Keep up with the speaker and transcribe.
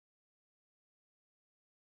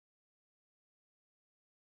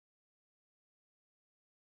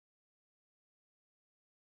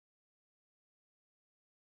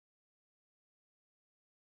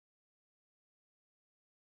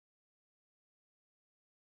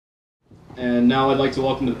And now I'd like to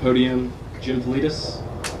welcome to the podium Jim Politis,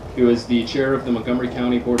 who is the chair of the Montgomery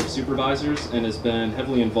County Board of Supervisors and has been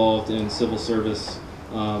heavily involved in civil service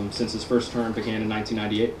since his first term began in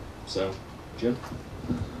 1998. So, Jim.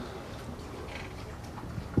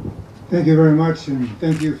 Thank you very much, and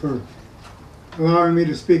thank you for allowing me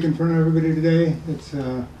to speak in front of everybody today. It's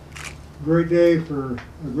a great day for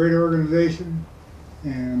a great organization,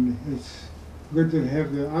 and it's good to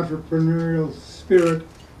have the entrepreneurial spirit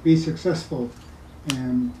be successful,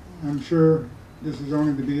 and I'm sure this is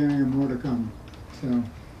only the beginning of more to come. So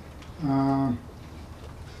I'm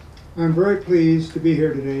very pleased to be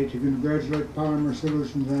here today to congratulate Polymer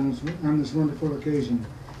Solutions on this wonderful occasion.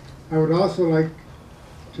 I would also like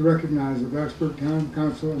to recognize the Blacksburg Town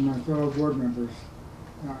Council and my fellow board members.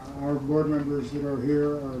 Our board members that are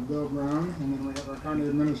here are Bill Brown, and then we have our county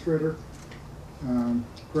administrator,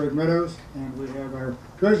 Craig Meadows, and we have our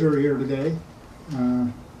treasurer here today,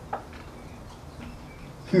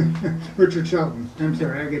 Richard Shelton. I'm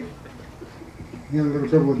sorry, I have a little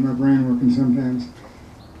trouble with my brain working sometimes.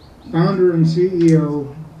 Founder and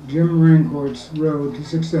CEO Jim Rancourt's road to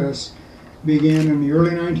success began in the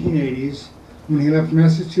early 1980s when he left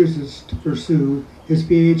Massachusetts to pursue his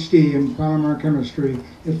PhD in polymer chemistry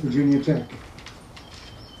at Virginia Tech.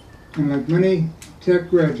 And like many tech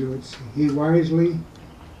graduates, he wisely,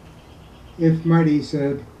 if mighty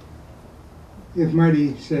say,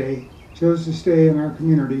 chose to stay in our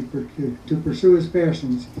community to pursue his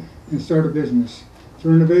passions and start a business.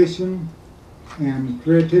 Through innovation and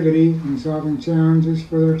creativity in solving challenges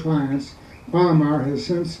for their clients, Polymer has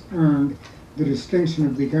since earned the distinction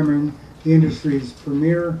of becoming the industry's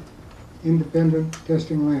premier independent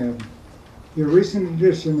testing lab. Your recent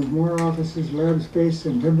addition of more offices, lab space,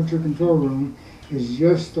 and temperature control room is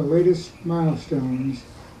just the latest milestones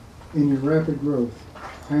in your rapid growth.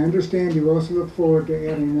 I understand you also look forward to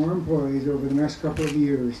adding more employees over the next couple of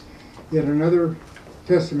years, yet another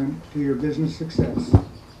testament to your business success.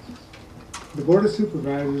 The Board of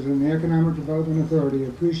Supervisors and the Economic Development Authority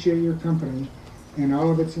appreciate your company and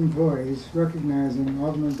all of its employees, recognizing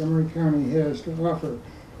all Montgomery County has to offer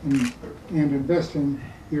and investing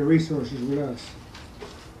your resources with us.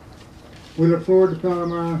 We look forward to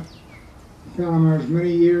Polymer's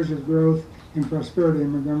many years of growth and prosperity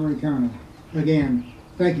in Montgomery County. Again,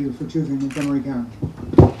 thank you for choosing Montgomery County.